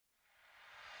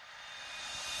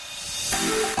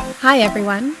Hi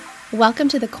everyone, welcome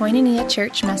to the Koinonia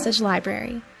Church Message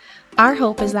Library. Our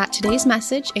hope is that today's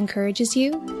message encourages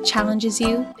you, challenges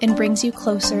you, and brings you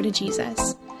closer to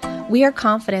Jesus. We are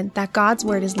confident that God's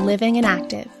Word is living and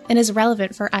active and is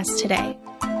relevant for us today.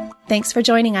 Thanks for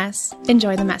joining us.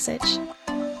 Enjoy the message.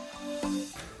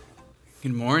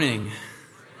 Good morning.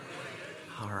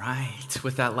 All right.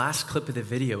 With that last clip of the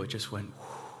video, it just went,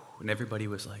 whoo, and everybody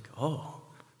was like, oh,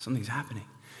 something's happening.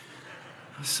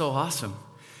 That's so awesome.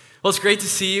 Well, it's great to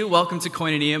see you. Welcome to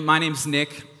Koinonia. My name's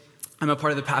Nick. I'm a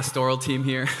part of the pastoral team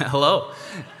here. Hello.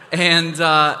 And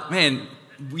man,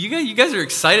 you guys are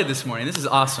excited this morning. This is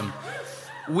awesome.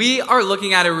 We are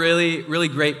looking at a really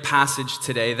great passage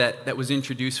today that was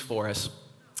introduced for us.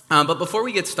 But before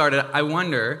we get started, I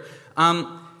wonder,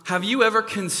 have you ever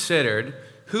considered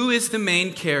who is the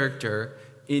main character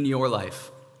in your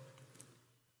life?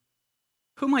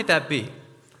 Who might that be?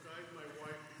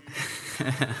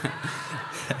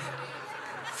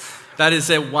 That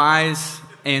is a wise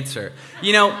answer.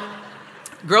 You know,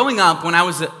 growing up, when I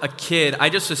was a kid, I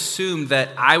just assumed that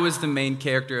I was the main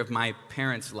character of my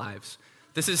parents' lives.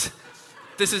 This is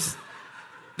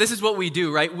what we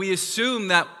do, right? We assume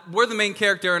that we're the main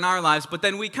character in our lives, but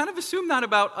then we kind of assume that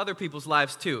about other people's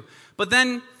lives too. But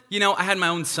then, you know, I had my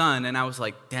own son, and I was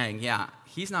like, dang, yeah,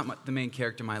 he's not the main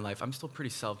character in my life. I'm still pretty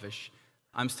selfish.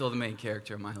 I'm still the main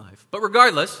character in my life. But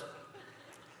regardless,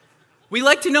 we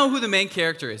like to know who the main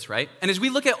character is, right? And as we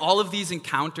look at all of these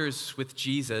encounters with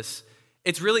Jesus,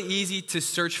 it's really easy to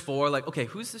search for, like, okay,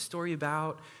 who's the story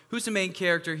about? Who's the main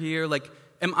character here? Like,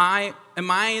 am I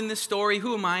in this story?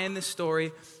 Who am I in this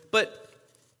story? But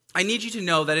I need you to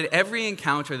know that at every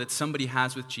encounter that somebody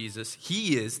has with Jesus,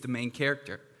 he is the main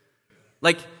character.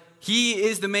 Like, he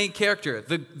is the main character.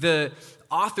 The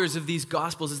authors of these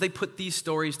Gospels, as they put these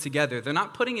stories together, they're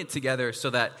not putting it together so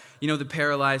that, you know, the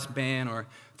paralyzed man or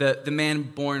the man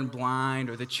born blind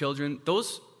or the children,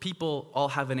 those people all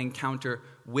have an encounter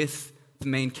with the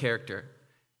main character.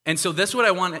 And so that's what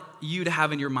I want you to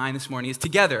have in your mind this morning is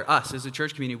together, us as a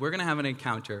church community, we're going to have an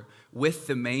encounter with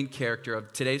the main character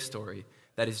of today's story,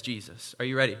 that is Jesus. Are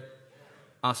you ready?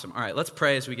 Awesome. All right, let's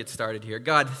pray as we get started here.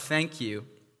 God, thank you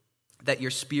that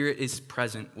your Spirit is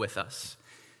present with us.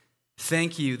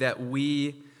 Thank you that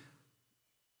we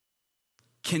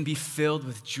can be filled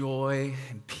with joy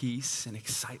and peace and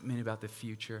excitement about the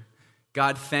future.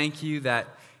 God, thank you that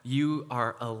you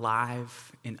are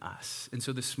alive in us. And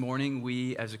so this morning,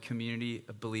 we as a community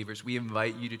of believers, we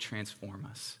invite you to transform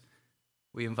us.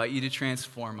 We invite you to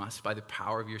transform us by the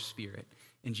power of your Spirit.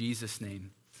 In Jesus'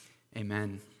 name,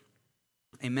 amen.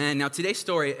 Amen. Now, today's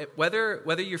story,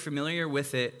 whether you're familiar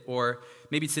with it or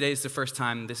maybe today is the first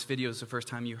time, this video is the first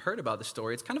time you heard about the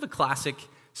story, it's kind of a classic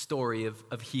story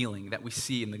of healing that we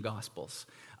see in the Gospels.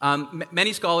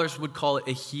 Many scholars would call it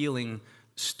a healing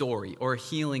story or a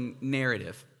healing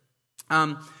narrative.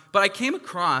 But I came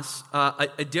across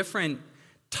a different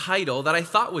title that I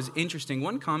thought was interesting.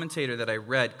 One commentator that I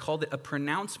read called it a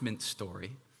pronouncement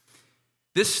story.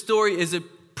 This story is a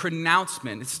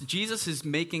pronouncement. Jesus is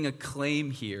making a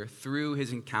claim here through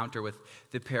his encounter with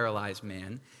the paralyzed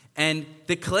man. And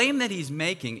the claim that he's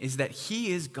making is that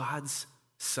he is God's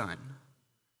son.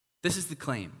 This is the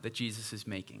claim that Jesus is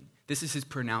making. This is his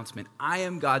pronouncement. I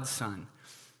am God's son.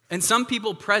 And some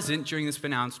people present during this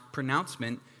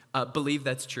pronouncement believe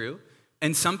that's true,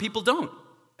 and some people don't.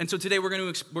 And so today we're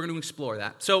going to explore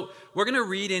that. So we're going to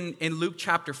read in Luke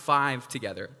chapter 5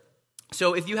 together.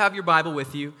 So if you have your Bible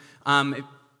with you,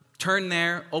 turn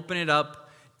there, open it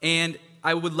up, and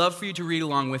I would love for you to read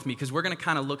along with me because we're going to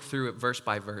kind of look through it verse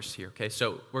by verse here, okay?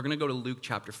 So we're going to go to Luke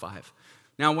chapter 5.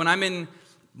 Now, when I'm in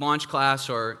launch class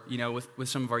or, you know, with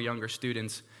some of our younger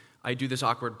students, I do this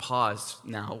awkward pause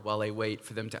now while I wait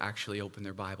for them to actually open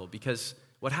their Bible because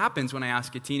what happens when I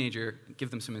ask a teenager,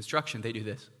 give them some instruction, they do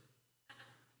this.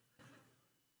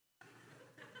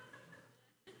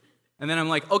 And then I'm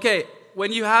like, okay,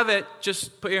 when you have it,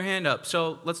 just put your hand up.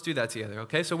 So let's do that together,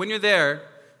 okay? So when you're there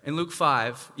in Luke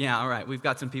 5, yeah, all right, we've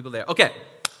got some people there. Okay,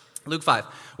 Luke 5.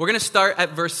 We're going to start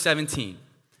at verse 17.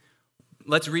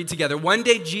 Let's read together. One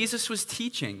day Jesus was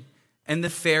teaching, and the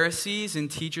Pharisees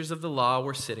and teachers of the law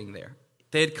were sitting there.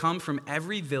 They had come from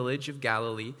every village of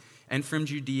Galilee and from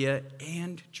Judea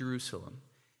and Jerusalem.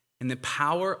 And the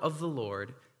power of the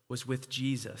Lord was with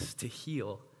Jesus to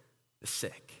heal the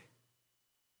sick.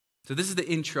 So this is the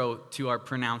intro to our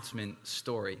pronouncement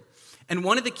story. And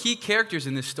one of the key characters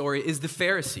in this story is the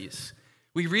Pharisees.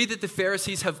 We read that the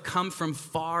Pharisees have come from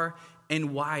far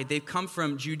and wide. They've come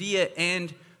from Judea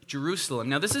and Jerusalem.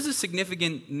 Now, this is a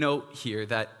significant note here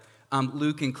that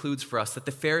Luke includes for us, that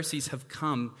the Pharisees have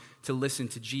come to listen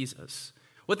to Jesus.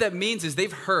 What that means is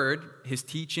they've heard his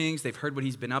teachings, they've heard what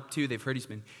he's been up to, they've heard he's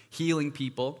been healing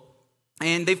people,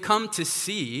 and they've come to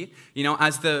see,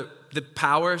 as the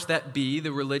powers that be,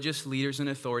 the religious leaders in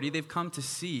authority, they've come to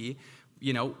see,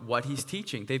 what he's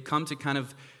teaching. They've come to kind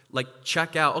of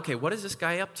check out, okay, what is this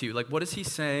guy up to? What is he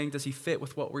saying? Does he fit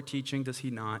with what we're teaching? Does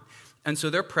he not? And so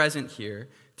they're present here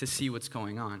to see what's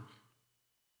going on.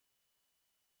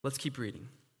 Let's keep reading.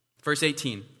 Verse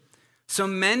 18.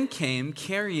 Some men came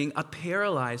carrying a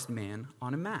paralyzed man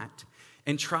on a mat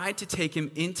and tried to take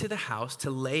him into the house to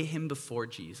lay him before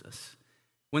Jesus.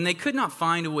 When they could not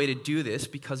find a way to do this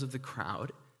because of the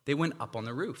crowd, they went up on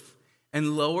the roof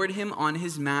and lowered him on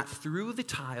his mat through the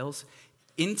tiles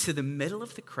into the middle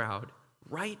of the crowd,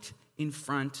 right in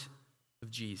front of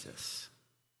Jesus.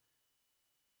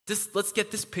 Let's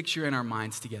get this picture in our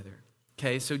minds together.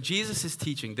 Okay, so Jesus is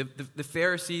teaching. The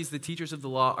Pharisees, the teachers of the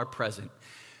law, are present.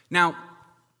 Now,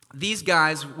 these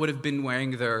guys would have been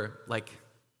wearing their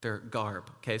garb.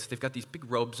 Okay, so they've got these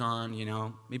big robes on,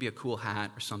 maybe a cool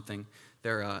hat or something.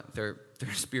 Their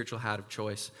spiritual hat of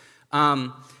choice.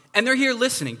 And they're here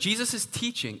listening. Jesus is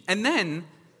teaching. And then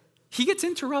he gets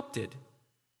interrupted.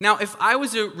 Now, if I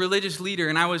was a religious leader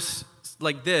and I was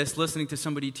like this, listening to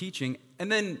somebody teaching,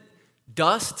 and then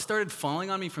dust started falling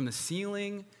on me from the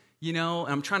ceiling, and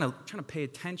I'm trying to pay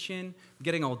attention, I'm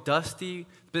getting all dusty.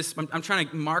 I'm trying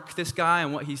to mark this guy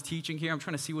and what he's teaching here. I'm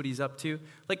trying to see what he's up to.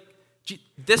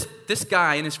 This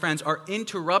guy and his friends are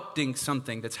interrupting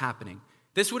something that's happening.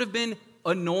 This would have been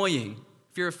annoying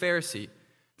if you're a Pharisee.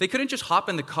 They couldn't just hop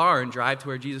in the car and drive to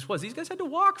where Jesus was. These guys had to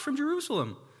walk from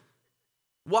Jerusalem.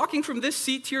 Walking from this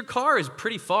seat to your car is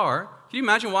pretty far. Can you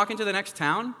imagine walking to the next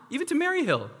town? Even to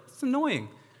Maryhill. It's annoying.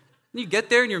 And you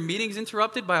get there and your meeting's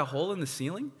interrupted by a hole in the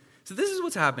ceiling. So this is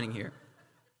what's happening here.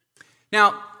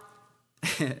 Now,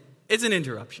 it's an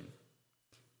interruption.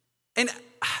 And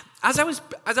as I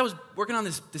was working on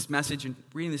this message and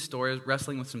reading this story, I was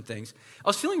wrestling with some things. I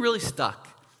was feeling really stuck.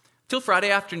 Till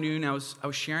Friday afternoon, I was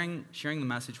sharing the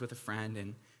message with a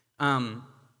friend, and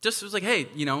just was like, hey,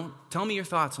 tell me your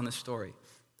thoughts on this story.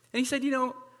 And he said,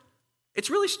 it's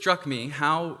really struck me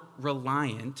how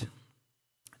reliant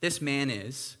this man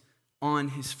is on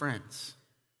his friends.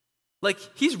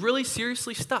 He's really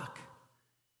seriously stuck.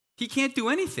 He can't do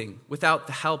anything without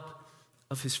the help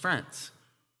of his friends.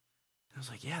 I was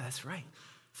like, yeah, that's right.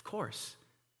 Of course.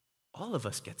 All of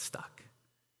us get stuck.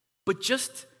 But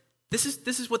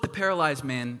this is what the paralyzed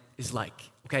man is like,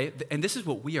 okay? And this is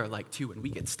what we are like too when we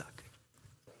get stuck.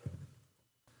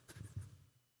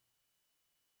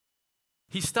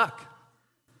 He's stuck.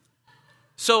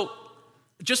 So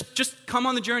just come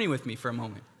on the journey with me for a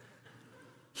moment.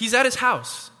 He's at his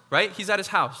house, right? He's at his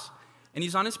house. And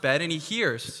he's on his bed and he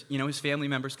hears, his family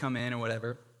members come in or whatever.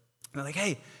 And they're like,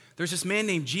 hey, there's this man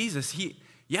named Jesus.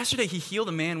 Yesterday he healed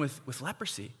a man with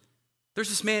leprosy. There's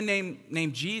this man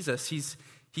named Jesus. He's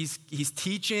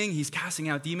teaching, he's casting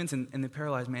out demons, and the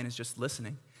paralyzed man is just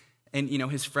listening. And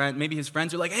his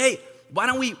friends are like, hey, why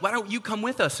don't you come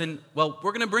with us? And well,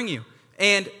 we're gonna bring you.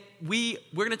 And we're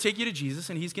gonna take you to Jesus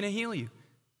and he's gonna heal you.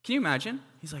 Can you imagine?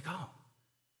 He's like, oh,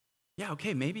 yeah,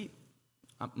 okay, maybe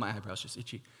my eyebrow's just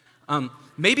itchy.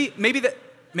 Maybe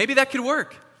that could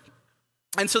work.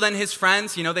 And so then his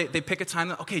friends, they pick a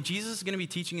time. Okay, Jesus is going to be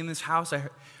teaching in this house. I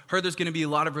heard there's going to be a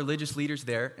lot of religious leaders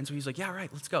there. And so he's like, yeah, right,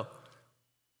 let's go.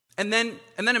 And then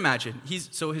imagine,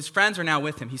 so his friends are now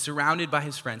with him. He's surrounded by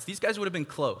his friends. These guys would have been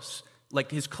close,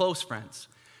 like his close friends.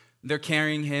 They're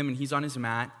carrying him and he's on his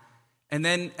mat. And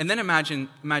then imagine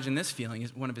this feeling.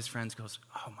 One of his friends goes,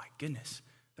 oh my goodness,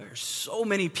 there are so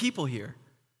many people here.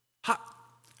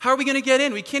 How are we going to get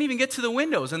in? We can't even get to the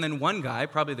windows. And then one guy,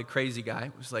 probably the crazy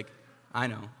guy, was like, I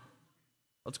know.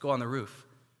 Let's go on the roof.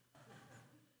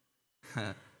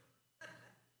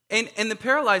 And the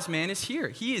paralyzed man is here.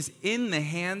 He is in the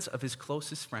hands of his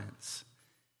closest friends.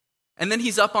 And then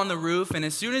he's up on the roof, and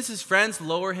as soon as his friends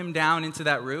lower him down into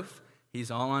that roof, he's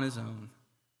all on his own.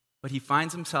 But he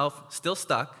finds himself still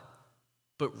stuck,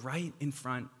 but right in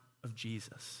front of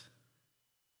Jesus.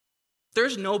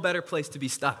 There's no better place to be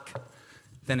stuck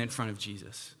than in front of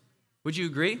Jesus. Would you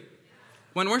agree?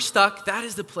 When we're stuck, that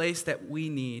is the place that we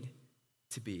need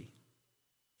to be.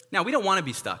 Now, we don't want to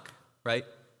be stuck, right?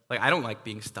 I don't like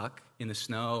being stuck in the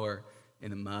snow or in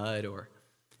the mud or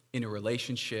in a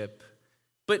relationship.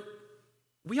 But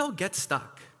we all get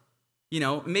stuck.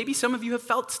 Maybe some of you have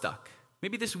felt stuck.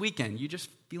 Maybe this weekend, you're just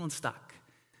feeling stuck.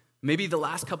 Maybe the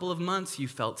last couple of months you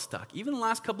felt stuck. Even the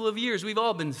last couple of years, we've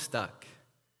all been stuck.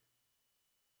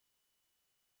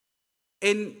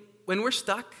 And when we're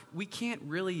stuck, we can't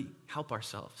really help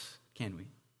ourselves, can we?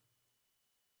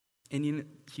 And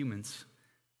humans,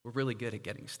 we're really good at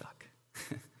getting stuck.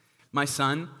 My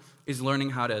son is he's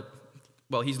learning how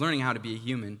to be a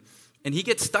human, and he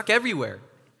gets stuck everywhere.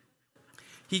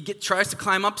 He tries to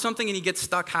climb up something, and he gets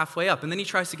stuck halfway up, and then he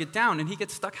tries to get down, and he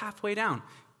gets stuck halfway down.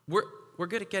 We're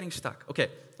good at getting stuck. Okay,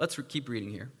 let's keep reading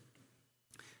here.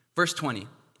 Verse 20.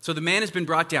 So the man has been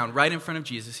brought down right in front of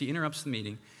Jesus. He interrupts the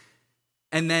meeting.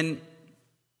 And then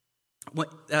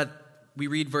we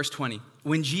read verse 20.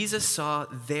 When Jesus saw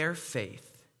their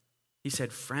faith, he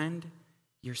said, "Friend,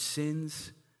 your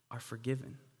sins are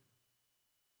forgiven."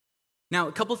 Now,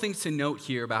 a couple things to note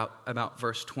here about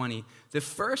verse 20. The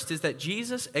first is that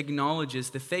Jesus acknowledges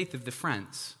the faith of the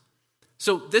friends.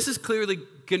 So this is clearly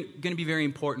going to be very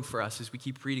important for us as we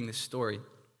keep reading this story.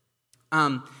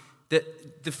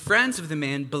 The friends of the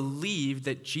man believed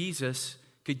that Jesus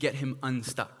could get him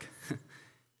unstuck.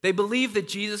 They believed that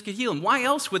Jesus could heal him. Why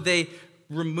else would they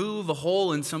remove a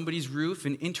hole in somebody's roof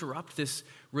and interrupt this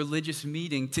religious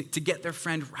meeting to get their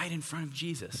friend right in front of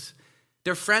Jesus?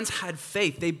 Their friends had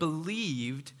faith. They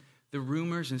believed the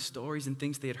rumors and stories and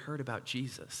things they had heard about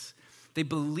Jesus. They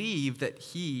believed that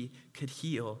he could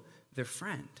heal their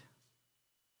friend.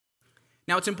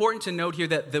 Now, it's important to note here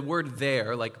that the word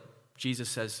 "there," like Jesus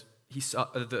says,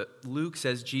 Luke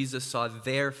says Jesus saw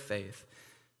their faith.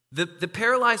 The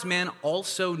paralyzed man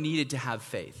also needed to have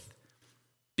faith,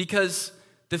 because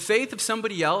the faith of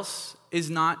somebody else is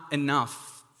not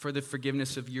enough for the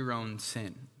forgiveness of your own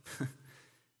sin.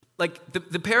 Like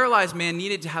the paralyzed man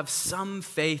needed to have some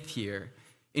faith here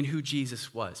in who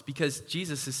Jesus was, because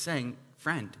Jesus is saying,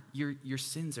 "Friend, your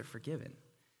sins are forgiven."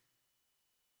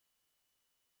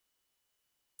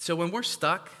 So when we're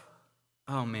stuck,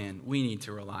 oh man, we need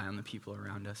to rely on the people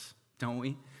around us, don't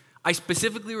we? I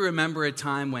specifically remember a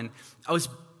time when I was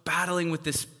battling with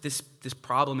this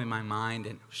problem in my mind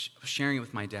and sharing it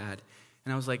with my dad.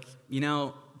 And I was like,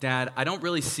 Dad, I don't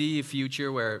really see a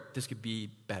future where this could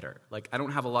be better. Like, I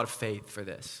don't have a lot of faith for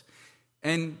this.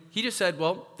 And he just said,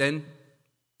 well, then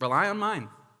rely on mine.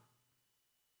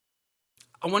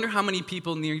 I wonder how many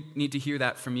people need to hear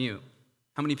that from you.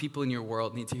 How many people in your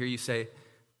world need to hear you say,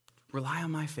 rely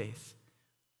on my faith.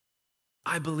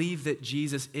 I believe that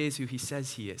Jesus is who he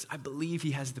says he is. I believe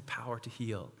he has the power to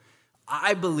heal.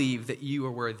 I believe that you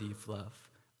are worthy of love.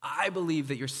 I believe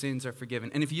that your sins are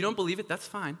forgiven. And if you don't believe it, that's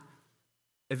fine.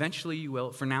 Eventually you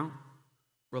will. For now,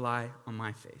 rely on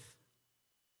my faith.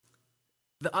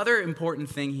 The other important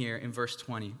thing here in verse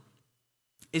 20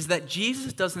 is that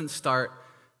Jesus doesn't start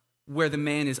where the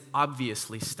man is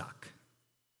obviously stuck.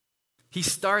 He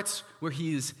starts where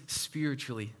he is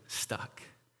spiritually stuck.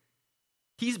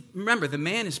 Remember, the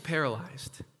man is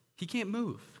paralyzed. He can't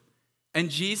move. And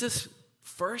Jesus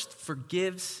first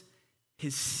forgives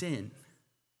his sin.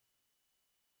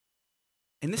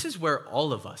 And this is where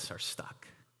all of us are stuck.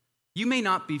 You may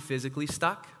not be physically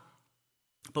stuck,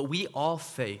 but we all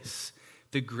face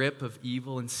the grip of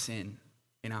evil and sin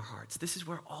in our hearts. This is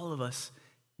where all of us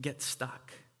get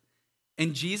stuck.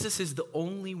 And Jesus is the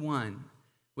only one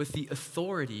with the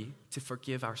authority to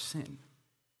forgive our sin.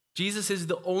 Jesus is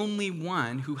the only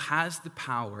one who has the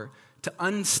power to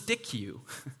unstick you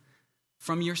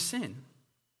from your sin.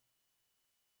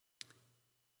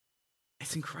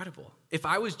 It's incredible. If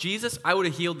I was Jesus, I would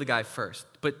have healed the guy first,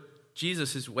 but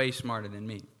Jesus is way smarter than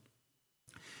me.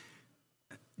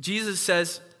 Jesus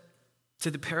says to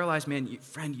the paralyzed man,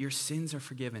 "Friend, your sins are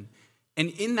forgiven." And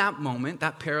in that moment,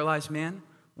 that paralyzed man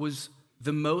was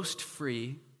the most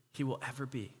free he will ever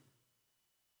be,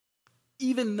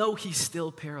 even though he's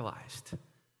still paralyzed.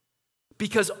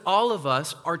 Because all of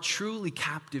us are truly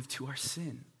captive to our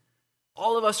sin.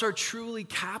 All of us are truly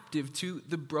captive to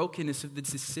the brokenness of the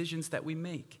decisions that we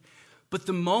make. But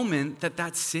the moment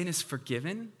that sin is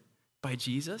forgiven by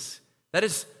Jesus, that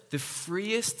is the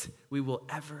freest we will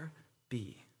ever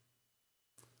be.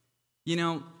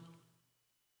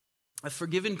 A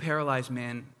forgiven paralyzed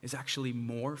man is actually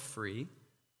more free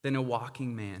than a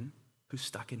walking man who's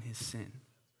stuck in his sin.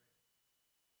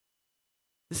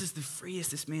 This is the freest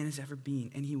this man has ever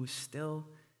been, and he was still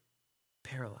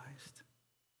paralyzed.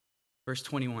 Verse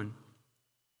 21.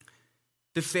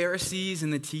 The Pharisees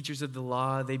and the teachers of the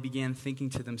law, they began thinking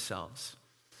to themselves,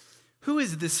 "Who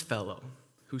is this fellow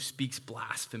who speaks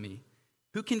blasphemy?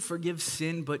 Who can forgive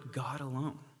sin but God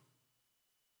alone?"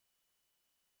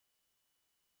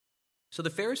 So the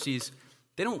Pharisees,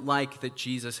 they don't like that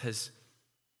Jesus has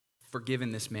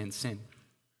forgiven this man's sin.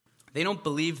 They don't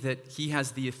believe that he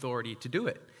has the authority to do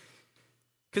it.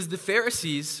 Because the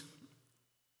Pharisees,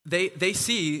 they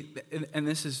see, and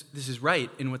this is right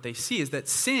in what they see, is that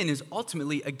sin is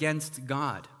ultimately against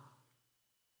God.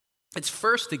 It's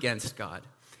first against God.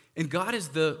 And God is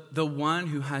the one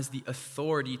who has the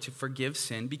authority to forgive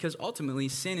sin because ultimately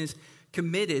sin is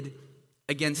committed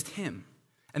against him.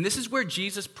 And this is where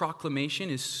Jesus' proclamation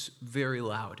is very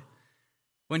loud.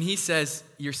 When he says,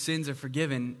 your sins are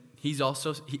forgiven,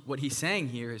 what he's saying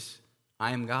here is,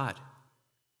 I am God.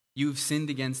 You've sinned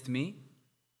against me,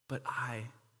 but I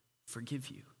forgive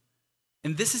you.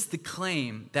 And this is the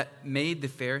claim that made the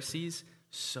Pharisees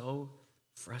so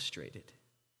frustrated.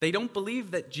 They don't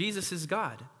believe that Jesus is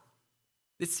God.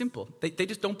 It's simple. They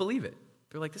just don't believe it.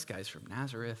 They're like, this guy's from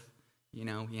Nazareth. He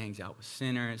hangs out with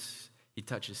sinners. He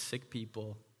touches sick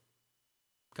people.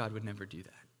 God would never do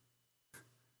that.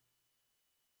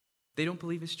 They don't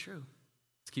believe it's true.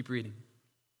 Let's keep reading.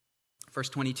 Verse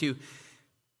 22.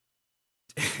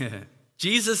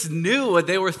 Jesus knew what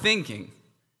they were thinking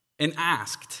and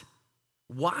asked,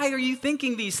 why are you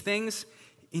thinking these things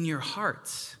in your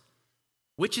hearts?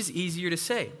 Which is easier to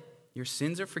say, your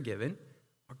sins are forgiven,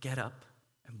 or get up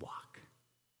and walk?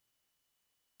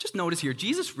 Just notice here,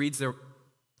 Jesus reads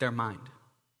their mind.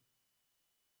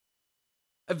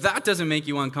 If that doesn't make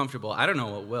you uncomfortable, I don't know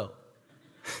what will.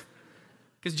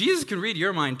 Because Jesus can read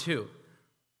your mind too.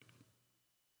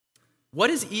 What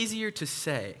is easier to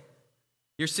say?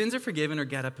 Your sins are forgiven, or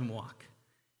get up and walk?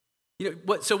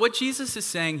 So what Jesus is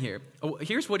saying here,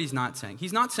 here's what he's not saying.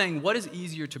 He's not saying what is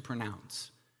easier to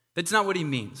pronounce. That's not what he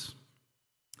means.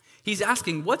 He's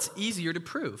asking, what's easier to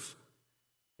prove?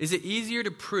 Is it easier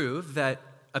to prove that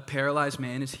a paralyzed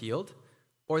man is healed,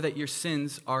 or that your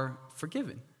sins are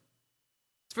forgiven?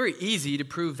 It's very easy to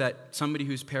prove that somebody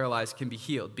who's paralyzed can be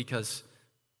healed because,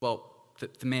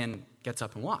 the man gets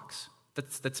up and walks.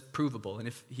 That's provable. And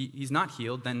if he's not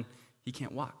healed, then he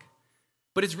can't walk.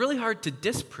 But it's really hard to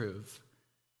disprove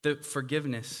the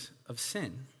forgiveness of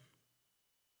sin.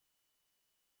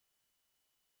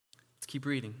 Let's keep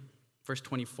reading. Verse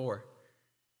 24.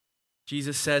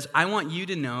 Jesus says, I want you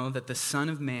to know that the Son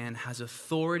of Man has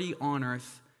authority on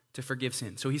earth to forgive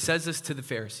sin. So he says this to the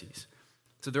Pharisees.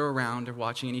 So they're around, they're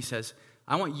watching, and he says,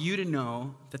 I want you to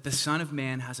know that the Son of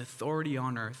Man has authority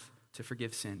on earth to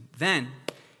forgive sin. Then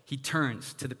he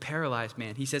turns to the paralyzed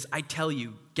man. He says, I tell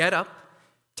you, get up,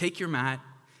 take your mat,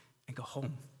 and go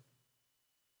home.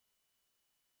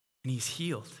 And he's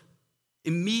healed.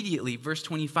 Immediately, verse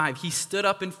 25, he stood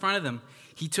up in front of them.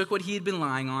 He took what he had been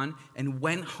lying on and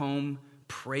went home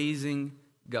praising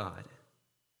God.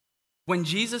 When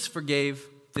Jesus forgave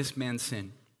this man's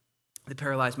sin, the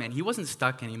paralyzed man, he wasn't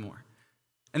stuck anymore.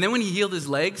 And then when he healed his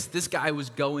legs, this guy was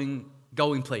going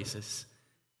places.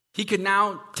 He could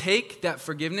now take that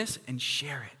forgiveness and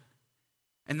share it.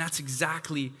 And that's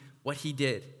exactly what he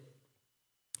did.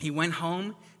 He went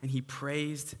home and he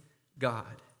praised God.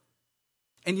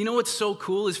 And you know what's so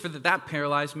cool is for that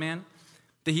paralyzed man,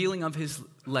 the healing of his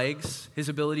legs, his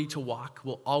ability to walk,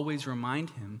 will always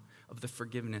remind him of the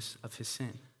forgiveness of his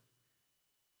sin.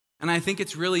 And I think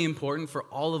it's really important for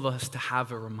all of us to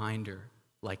have a reminder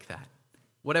like that,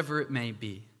 whatever it may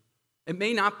be. It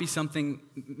may not be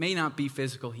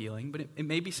physical healing, but it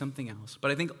may be something else. But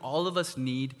I think all of us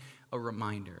need a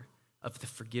reminder of the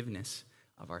forgiveness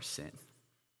of our sin.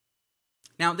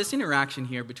 Now, this interaction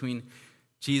here between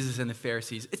Jesus and the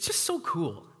Pharisees, it's just so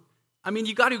cool. I mean,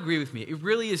 you got to agree with me. It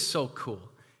really is so cool.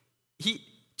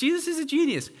 Jesus is a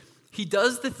genius. He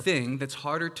does the thing that's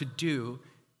harder to do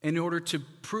in order to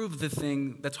prove the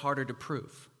thing that's harder to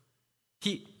prove.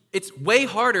 It's way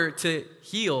harder to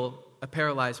heal a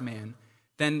paralyzed man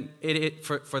than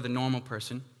for the normal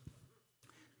person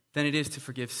than it is to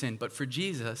forgive sin. But for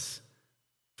Jesus,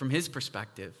 from his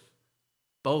perspective,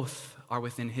 both are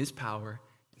within his power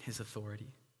and his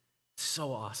authority.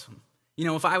 So awesome.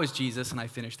 If I was Jesus and I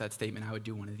finished that statement, I would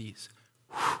do one of these.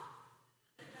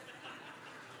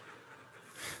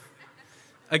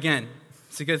 Again,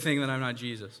 it's a good thing that I'm not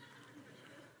Jesus.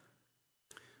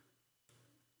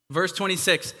 Verse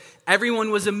 26, everyone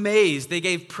was amazed. They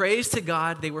gave praise to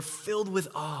God. They were filled with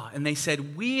awe. And they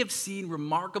said, we have seen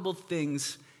remarkable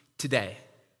things today.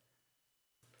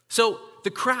 So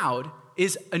the crowd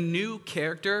is a new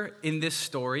character in this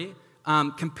story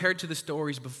compared to the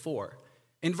stories before.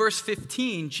 In verse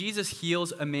 15, Jesus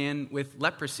heals a man with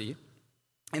leprosy,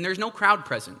 and there's no crowd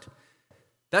present.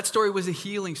 That story was a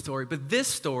healing story, but this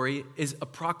story is a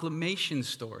proclamation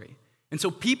story. And so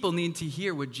people need to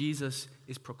hear what Jesus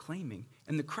is proclaiming.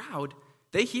 And the crowd,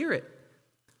 they hear it.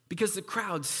 Because the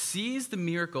crowd sees the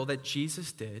miracle that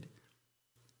Jesus did.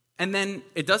 And then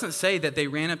it doesn't say that they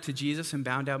ran up to Jesus and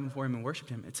bowed down before him and worshiped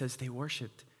him. It says they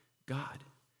worshiped God.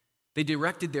 They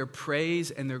directed their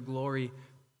praise and their glory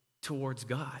towards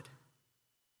God.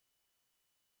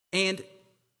 And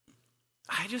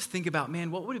I just think about,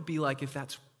 man, what would it be like if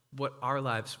that's what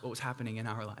was happening in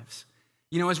our lives.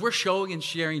 You know, as we're showing and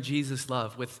sharing Jesus'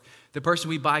 love with the person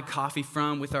we buy coffee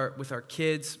from, with our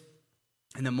kids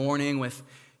in the morning, with,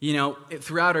 you know,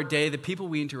 throughout our day, the people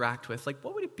we interact with, like,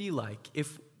 what would it be like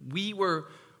if we were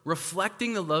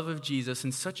reflecting the love of Jesus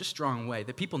in such a strong way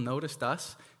that people noticed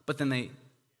us, but then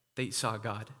they saw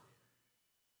God?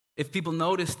 If people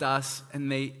noticed us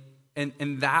and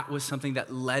that was something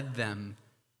that led them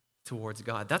towards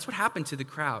God. That's what happened to the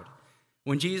crowd.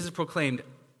 When Jesus proclaimed,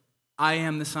 "I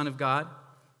am the Son of God,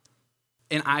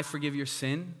 and I forgive your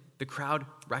sin," the crowd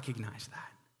recognized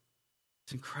that.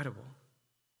 It's incredible.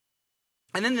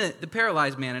 And then the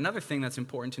paralyzed man, another thing that's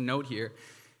important to note here,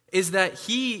 is that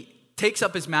he takes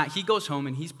up his mat, he goes home,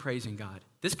 and he's praising God.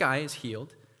 This guy is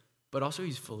healed, but also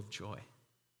he's full of joy.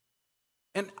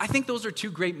 And I think those are two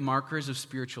great markers of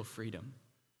spiritual freedom.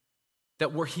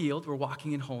 That we're healed, we're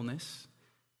walking in wholeness,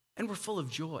 and we're full of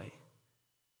joy.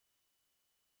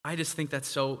 I just think that's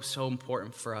so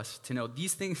important for us to know.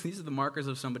 These are the markers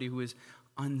of somebody who is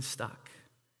unstuck.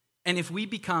 And if we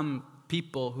become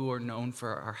people who are known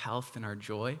for our health and our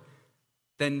joy,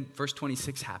 then verse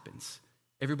 26 happens.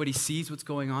 Everybody sees what's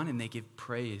going on and they give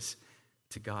praise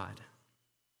to God.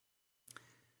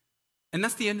 And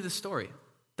that's the end of the story.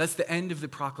 That's the end of the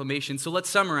proclamation. So let's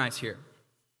summarize here.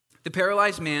 The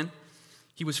paralyzed man,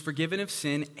 he was forgiven of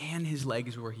sin and his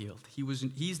legs were healed.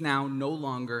 He's now no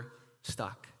longer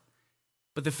stuck.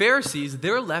 But the Pharisees,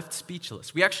 they're left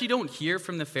speechless. We actually don't hear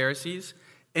from the Pharisees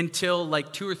until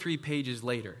like 2 or 3 pages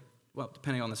later. Well,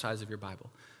 depending on the size of your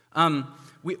Bible.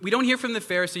 We don't hear from the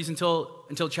Pharisees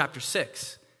until chapter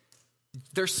 6.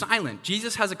 They're silent.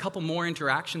 Jesus has a couple more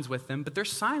interactions with them, but they're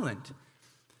silent.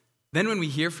 Then when we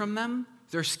hear from them,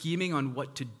 they're scheming on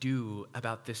what to do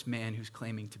about this man who's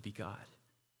claiming to be God.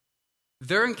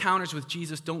 Their encounters with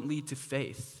Jesus don't lead to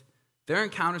faith. Their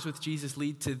encounters with Jesus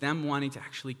lead to them wanting to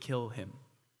actually kill him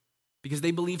because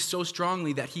they believe so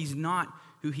strongly that he's not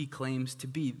who he claims to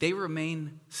be. They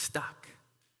remain stuck.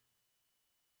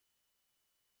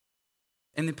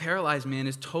 And the paralyzed man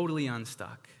is totally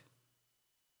unstuck.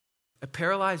 A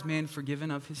paralyzed man forgiven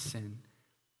of his sin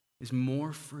is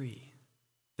more free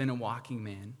than a walking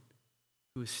man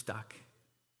who is stuck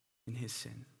in his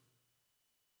sin.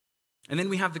 And then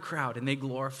we have the crowd, and they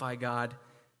glorify God.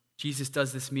 Jesus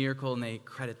does this miracle, and they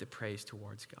credit the praise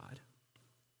towards God.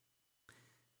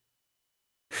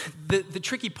 The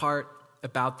tricky part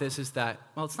about this is that,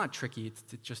 well, it's not tricky.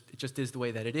 It just is the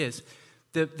way that it is.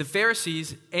 The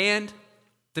Pharisees and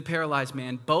the paralyzed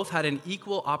man both had an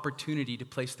equal opportunity to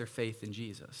place their faith in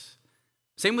Jesus.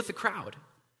 Same with the crowd.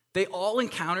 They all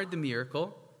encountered the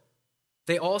miracle.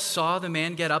 They all saw the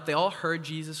man get up. They all heard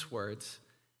Jesus' words.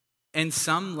 And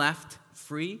some left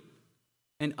free,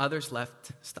 and others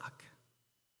left stuck.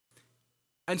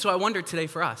 And so I wonder today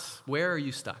for us, where are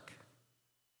you stuck?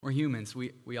 We're humans.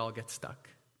 We all get stuck.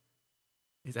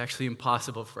 It's actually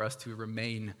impossible for us to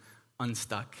remain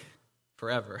unstuck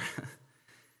forever.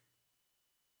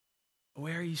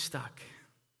 Where are you stuck?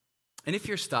 And if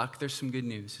you're stuck, there's some good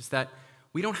news. Is that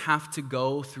we don't have to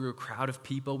go through a crowd of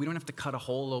people. We don't have to cut a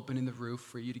hole open in the roof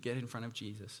for you to get in front of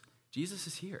Jesus. Jesus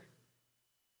is here.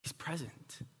 He's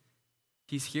present.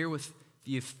 He's here with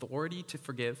the authority to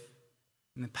forgive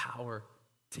and the power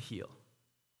to heal.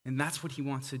 And that's what he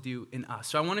wants to do in us.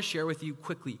 So I want to share with you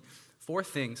quickly 4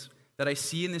 things that I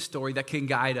see in this story that can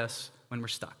guide us when we're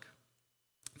stuck.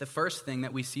 The first thing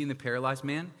that we see in the paralyzed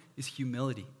man is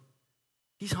humility.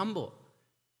 He's humble.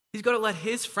 He's got to let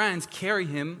his friends carry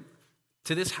him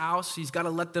to this house. He's got to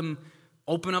let them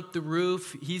open up the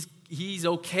roof. He's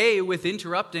okay with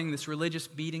interrupting this religious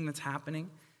meeting that's happening.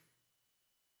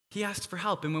 He asks for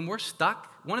help. And when we're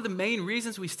stuck, one of the main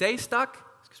reasons we stay stuck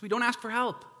is because we don't ask for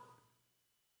help.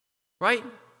 Right?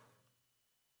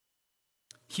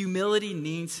 Humility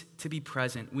needs to be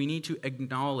present. We need to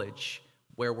acknowledge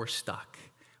where we're stuck.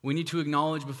 We need to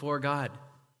acknowledge before God,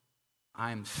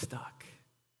 I'm stuck.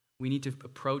 We need to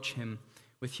approach him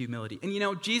with humility. And you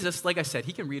know, Jesus, like I said,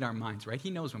 he can read our minds, right? He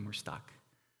knows when we're stuck.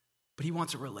 But he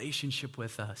wants a relationship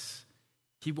with us.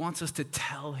 He wants us to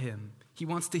tell him. He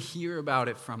wants to hear about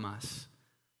it from us.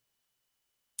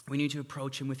 We need to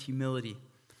approach him with humility.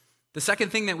 The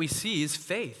second thing that we see is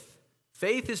faith.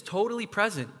 Faith is totally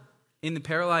present in the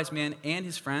paralyzed man and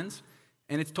his friends,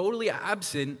 and it's totally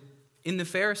absent in the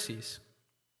Pharisees.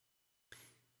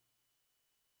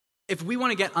 If we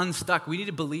want to get unstuck, we need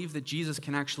to believe that Jesus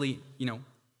can actually,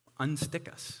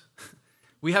 unstick us.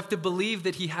 We have to believe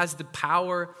that he has the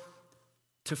power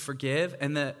to forgive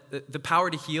and the power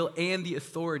to heal and the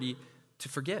authority to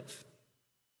forgive.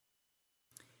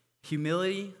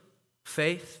 Humility,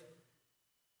 faith.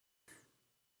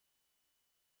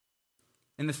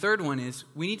 And the third one is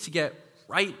we need to get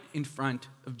right in front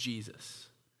of Jesus.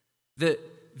 The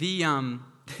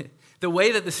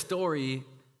way that the story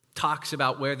talks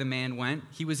about where the man went,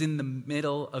 he was in the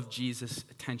middle of Jesus'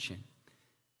 attention.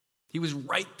 He was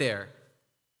right there.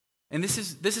 And this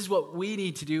is what we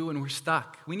need to do when we're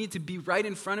stuck. We need to be right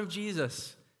in front of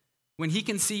Jesus when he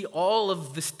can see all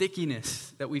of the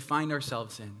stickiness that we find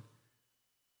ourselves in.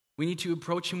 We need to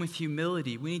approach him with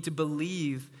humility. We need to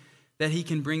believe that he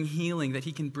can bring healing, that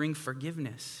he can bring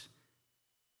forgiveness.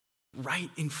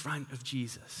 Right in front of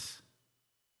Jesus.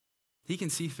 He can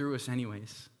see through us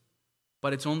anyways,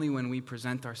 but it's only when we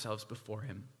present ourselves before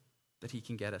him that he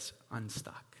can get us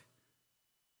unstuck.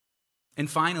 And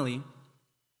finally,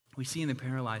 we see in the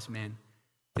paralyzed man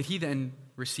that he then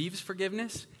receives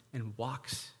forgiveness and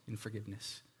walks in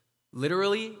forgiveness,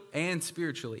 literally and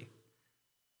spiritually.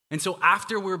 And so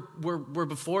after we're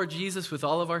before Jesus with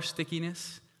all of our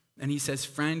stickiness, and he says,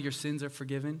 "Friend, your sins are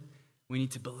forgiven," we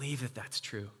need to believe that that's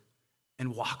true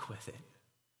and walk with it.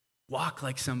 Walk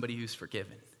like somebody who's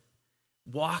forgiven.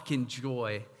 Walk in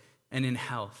joy and in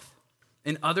health.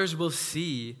 And others will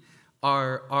see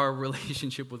our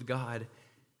relationship with God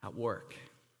at work.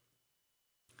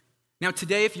 Now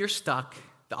today, if you're stuck,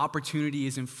 the opportunity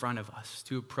is in front of us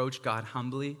to approach God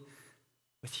humbly,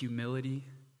 with humility,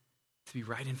 to be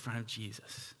right in front of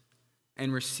Jesus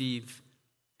and receive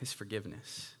his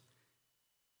forgiveness.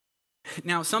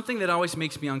 Now, something that always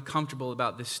makes me uncomfortable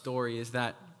about this story is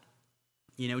that,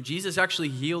 Jesus actually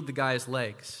healed the guy's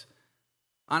legs.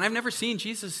 And I've never seen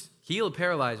Jesus heal a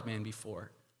paralyzed man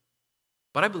before,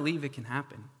 but I believe it can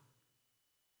happen.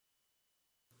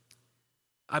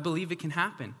 I believe it can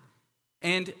happen.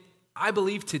 And I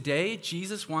believe today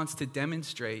Jesus wants to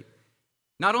demonstrate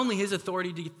not only his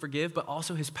authority to forgive, but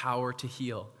also his power to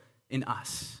heal in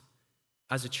us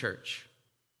as a church.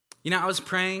 I was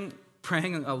praying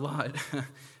a lot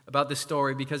about this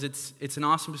story because it's an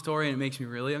awesome story and it makes me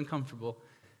really uncomfortable.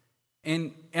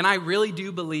 And I really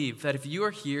do believe that if you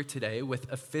are here today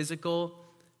with a physical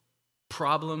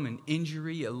problem, an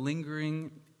injury, a lingering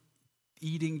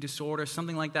eating disorder,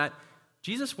 something like that,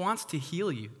 Jesus wants to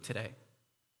heal you today.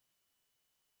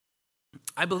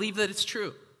 I believe that it's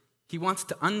true. He wants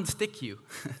to unstick you.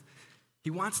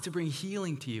 He wants to bring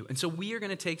healing to you. And so we are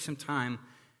going to take some time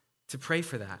to pray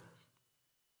for that.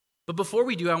 But before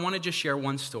we do, I want to just share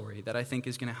one story that I think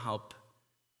is going to help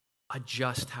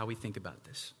adjust how we think about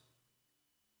this.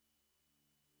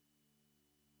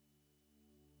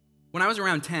 When I was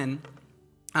around 10,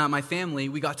 my family,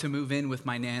 we got to move in with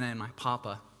my Nana and my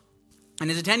Papa. And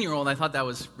as a 10-year-old, I thought that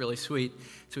was really sweet.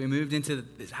 So we moved into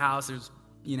this house. There was,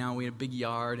 we had a big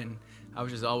yard, and I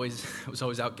was always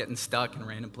out getting stuck in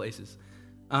random places.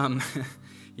 In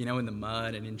the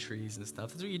mud and in trees and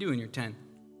stuff. That's what you do when you're 10.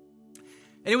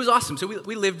 And it was awesome. So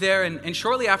we lived there, and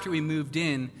shortly after we moved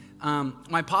in,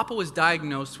 my Papa was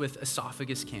diagnosed with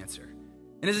esophagus cancer.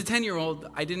 And as a 10-year-old,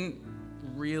 I didn't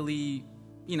really,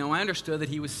 I understood that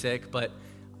he was sick, but,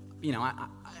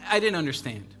 I didn't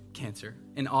understand cancer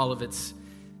and all of its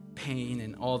pain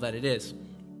and all that it is.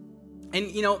 And,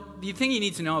 the thing you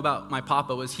need to know about my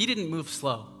Papa was he didn't move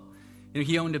slow.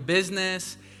 He owned a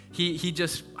business. He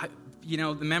just,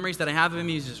 the memories that I have of him,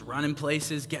 he's just running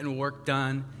places, getting work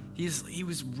done. He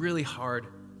was really hard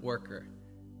worker.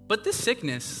 But this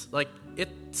sickness,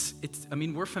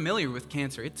 we're familiar with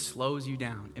cancer. It slows you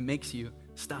down. It makes you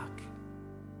stuck.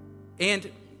 And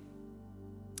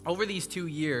over these 2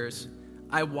 years,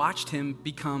 I watched him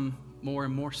become more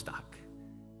and more stuck.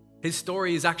 His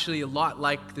story is actually a lot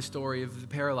like the story of the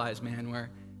paralyzed man, where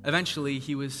eventually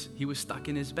he was stuck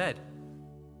in his bed.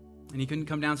 And he couldn't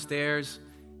come downstairs.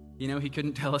 He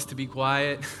couldn't tell us to be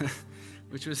quiet,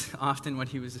 which was often what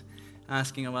he was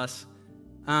asking of us.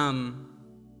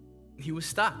 He was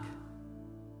stuck.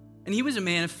 And he was a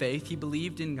man of faith. He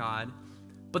believed in God.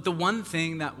 But the one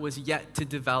thing that was yet to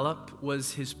develop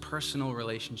was his personal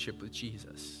relationship with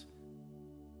Jesus.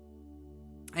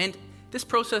 And this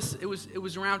process, it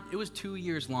was 2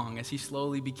 years long as he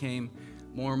slowly became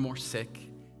more and more sick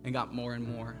and got more and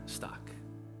more stuck.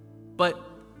 But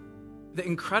the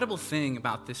incredible thing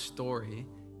about this story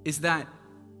is that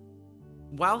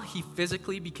while he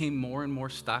physically became more and more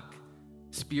stuck,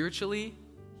 spiritually,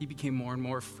 he became more and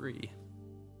more free.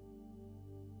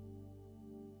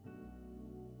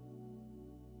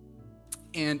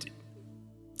 And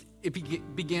it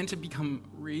began to become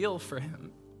real for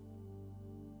him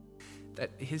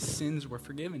that his sins were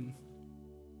forgiven.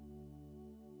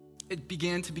 It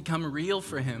began to become real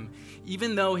for him,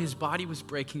 even though his body was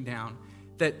breaking down,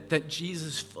 that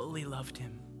Jesus fully loved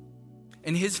him,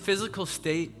 And his physical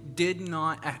state did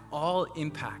not at all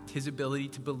impact his ability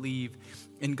to believe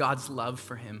in God's love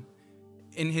for him,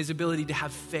 in his ability to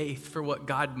have faith for what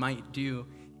God might do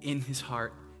in his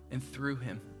heart and through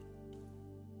him.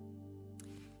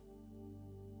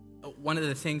 One of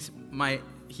the things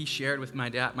he shared with my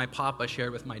dad, my papa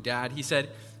shared with my dad, he said,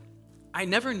 I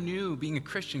never knew being a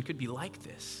Christian could be like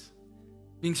this.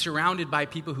 Being surrounded by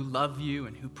people who love you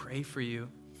and who pray for you.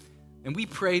 And we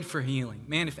prayed for healing.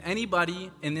 Man, if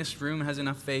anybody in this room has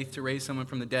enough faith to raise someone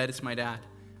from the dead, it's my dad.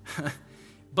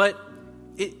 But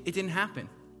it didn't happen.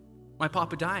 My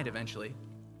papa died eventually.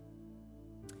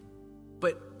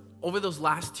 But over those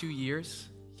last 2 years,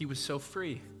 he was so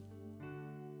free.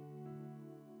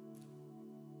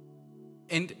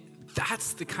 And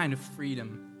that's the kind of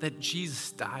freedom that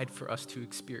Jesus died for us to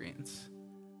experience.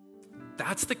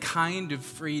 That's the kind of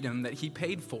freedom that he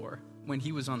paid for when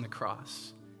he was on the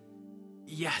cross.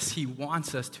 Yes, he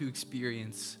wants us to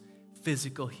experience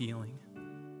physical healing.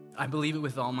 I believe it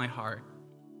with all my heart.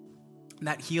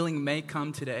 That healing may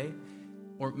come today,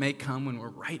 or it may come when we're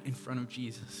right in front of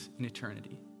Jesus in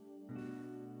eternity.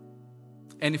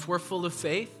 And if we're full of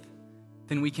faith,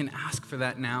 then we can ask for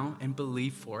that now and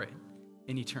believe for it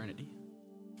in eternity.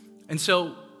 And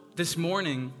so this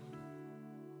morning,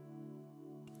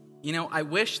 I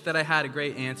wish that I had a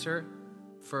great answer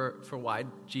for why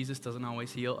Jesus doesn't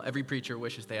always heal. Every preacher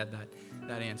wishes they had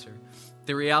that answer.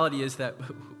 The reality is that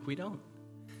we don't.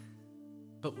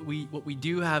 But what we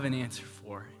do have an answer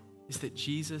for is that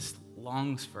Jesus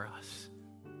longs for us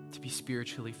to be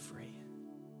spiritually free.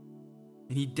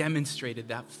 And he demonstrated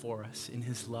that for us in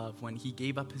his love when he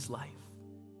gave up his life.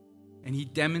 And he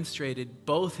demonstrated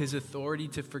both his authority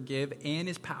to forgive and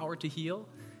his power to heal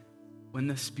when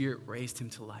the Spirit raised him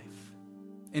to life.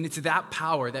 And it's that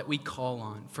power that we call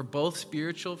on for both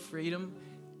spiritual freedom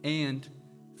and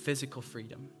physical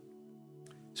freedom.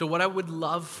 So what I would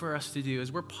love for us to do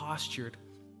is we're postured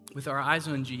with our eyes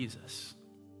on Jesus.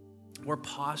 We're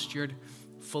postured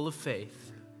full of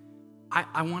faith.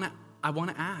 I want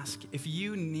to ask if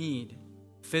you need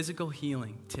physical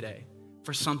healing today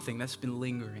for something that's been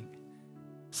lingering,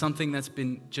 something that's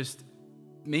been just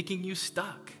making you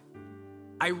stuck.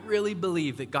 I really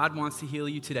believe that God wants to heal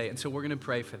you today, and so we're going to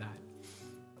pray for that.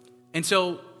 And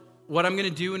so what I'm going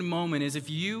to do in a moment is if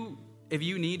you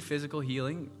need physical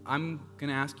healing, I'm going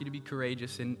to ask you to be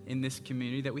courageous in this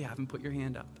community that we haven't put your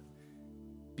hand up.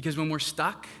 Because when we're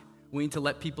stuck, we need to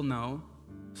let people know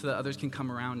so that others can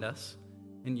come around us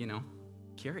and,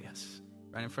 carry us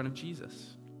right in front of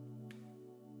Jesus.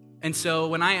 And so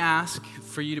when I ask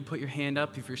for you to put your hand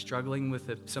up if you're struggling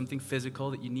with something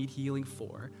physical that you need healing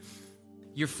for,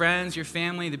 your friends, your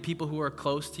family, the people who are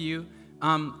close to you,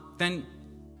 then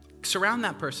surround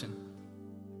that person.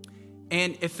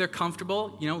 And if they're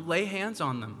comfortable, lay hands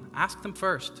on them. Ask them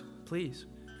first, please.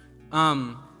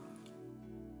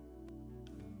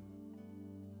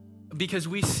 Because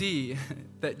we see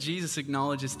that Jesus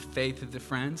acknowledges the faith of the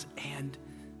friends and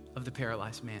of the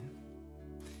paralyzed man.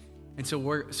 And so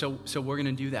we're going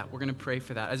to do that. We're going to pray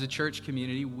for that. As a church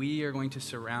community, we are going to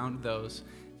surround those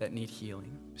that need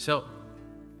healing. So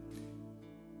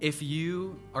if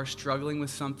you are struggling with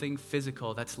something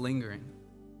physical that's lingering,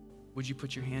 would you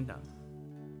put your hand up?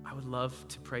 I would love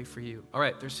to pray for you. All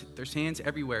right, there's hands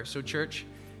everywhere. So church,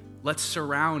 let's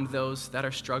surround those that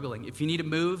are struggling. If you need to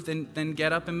move, then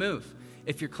get up and move.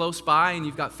 If you're close by and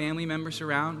you've got family members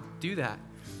around, do that.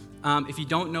 If you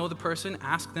don't know the person,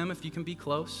 ask them if you can be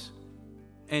close.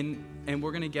 And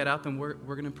we're going to get up and we're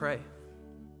going to pray.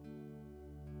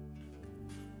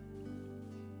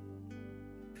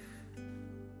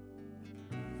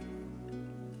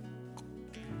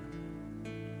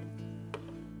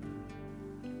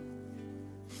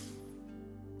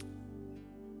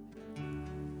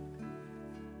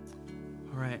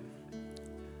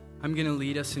 I'm going to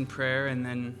lead us in prayer, and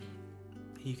then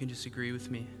you can just agree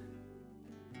with me.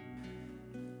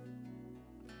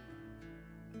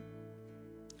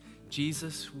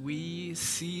 Jesus, we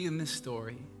see in this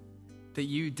story that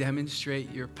you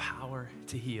demonstrate your power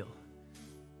to heal,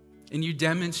 and you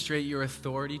demonstrate your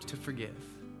authority to forgive.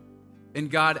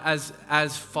 And God,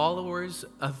 as followers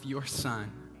of your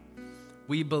Son,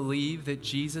 we believe that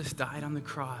Jesus died on the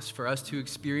cross for us to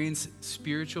experience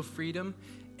spiritual freedom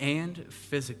and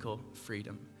physical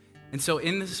freedom. And so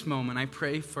in this moment, I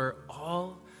pray for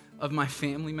all of my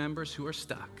family members who are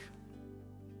stuck,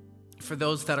 for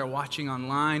those that are watching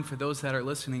online, for those that are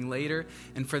listening later,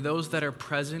 and for those that are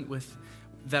present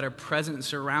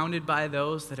surrounded by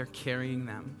those that are carrying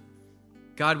them.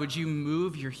 God, would you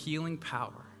move your healing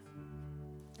power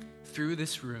through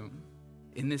this room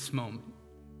in this moment?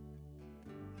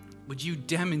 would you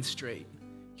demonstrate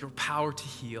your power to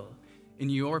heal in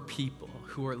your people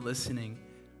who are listening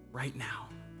right now?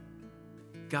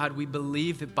 God, we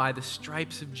believe that by the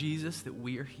stripes of Jesus that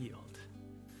we are healed.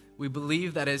 We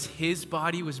believe that as his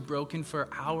body was broken for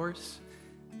ours,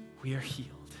 we are healed.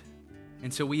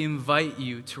 And so we invite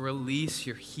you to release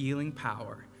your healing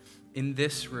power in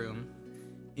this room,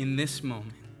 in this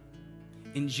moment.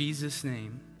 In Jesus'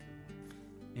 name,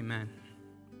 amen.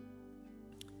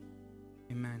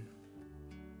 Amen.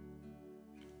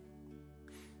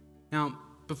 Now,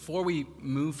 before we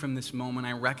move from this moment,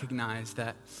 I recognize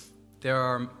that there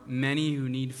are many who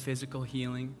need physical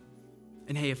healing.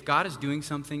 And hey, if God is doing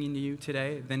something in you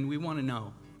today, then we want to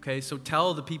know, okay? So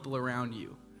tell the people around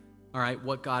you, all right,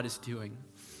 what God is doing.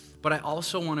 But I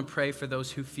also want to pray for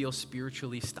those who feel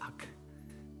spiritually stuck.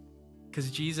 Because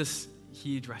Jesus,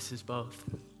 he addresses both.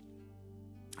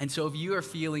 And so if you are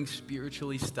feeling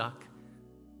spiritually stuck,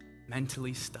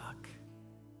 mentally stuck,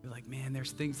 you're like, man,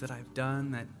 there's things that I've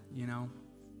done that,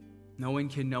 no one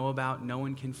can know about, no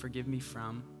one can forgive me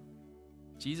from.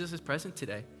 Jesus is present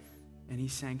today, and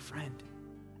he's saying, friend,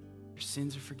 your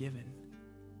sins are forgiven.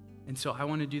 And so I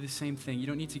want to do the same thing. You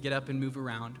don't need to get up and move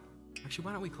around. Actually,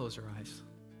 why don't we close our eyes?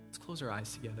 Let's close our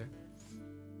eyes together.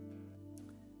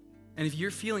 And if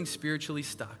you're feeling spiritually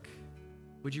stuck,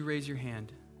 would you raise your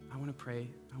hand? I want to pray.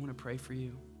 I want to pray for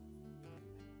you.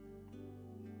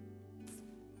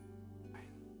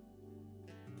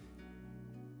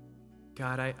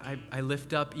 God, I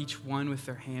lift up each one with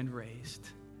their hand raised.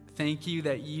 Thank you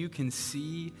that you can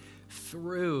see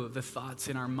through the thoughts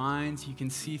in our minds. You can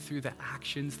see through the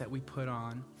actions that we put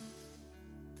on.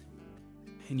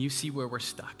 And you see where we're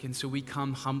stuck. And so we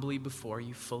come humbly before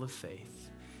you, full of faith.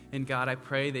 And God, I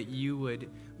pray that you would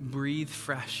breathe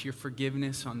fresh your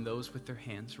forgiveness on those with their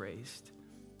hands raised.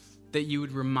 That you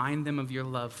would remind them of your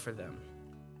love for them.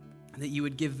 And that you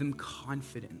would give them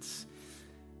confidence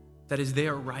that as they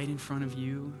are right in front of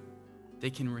you, they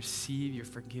can receive your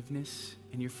forgiveness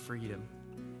and your freedom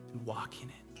and walk in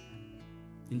it.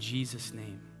 In Jesus'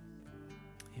 name,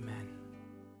 amen.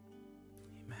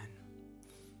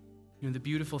 Amen. The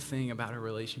beautiful thing about our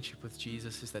relationship with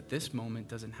Jesus is that this moment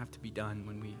doesn't have to be done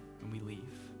when we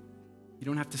leave. You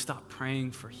don't have to stop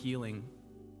praying for healing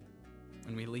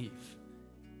when we leave.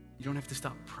 You don't have to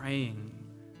stop praying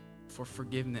for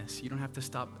forgiveness. You don't have to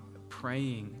stop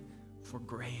praying for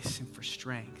grace and for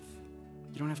strength.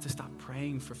 You don't have to stop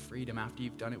praying for freedom after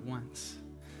you've done it once.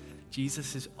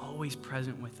 Jesus is always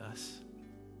present with us,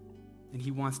 and he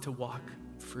wants to walk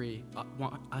free,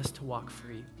 want us to walk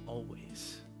free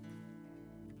always.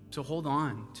 So hold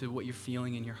on to what you're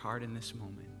feeling in your heart in this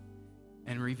moment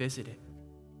and revisit it,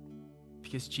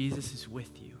 because Jesus is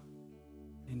with you,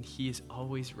 and he is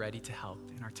always ready to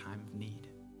help in our time of need.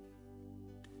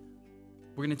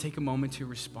 We're going to take a moment to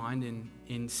respond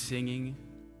in singing.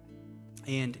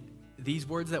 And these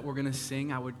words that we're going to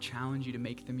sing, I would challenge you to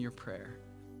make them your prayer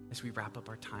as we wrap up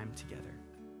our time together.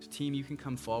 So team, you can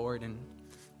come forward, and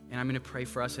I'm going to pray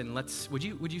for us. And would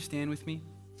you stand with me?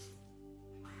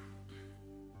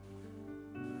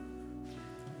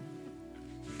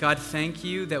 God, thank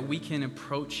you that we can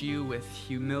approach you with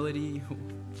humility,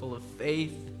 full of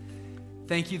faith.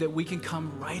 Thank you that we can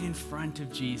come right in front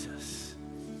of Jesus.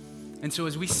 And so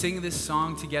as we sing this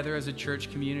song together as a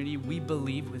church community, we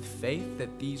believe with faith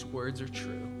that these words are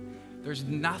true. There's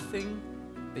nothing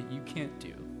that you can't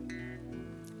do.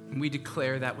 And we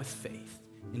declare that with faith.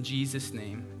 In Jesus'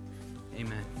 name,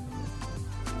 amen.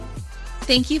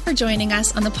 Thank you for joining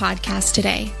us on the podcast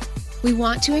today. We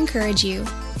want to encourage you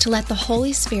to let the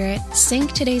Holy Spirit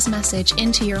sink today's message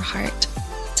into your heart,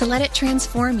 to let it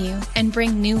transform you and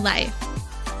bring new life.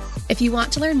 If you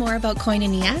want to learn more about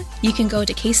Koinonia, you can go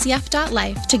to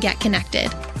kcf.life to get connected.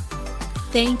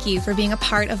 Thank you for being a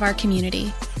part of our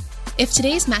community. If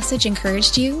today's message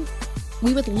encouraged you,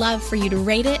 we would love for you to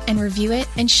rate it and review it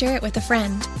and share it with a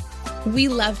friend. We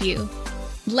love you.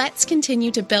 Let's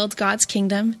continue to build God's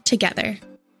kingdom together.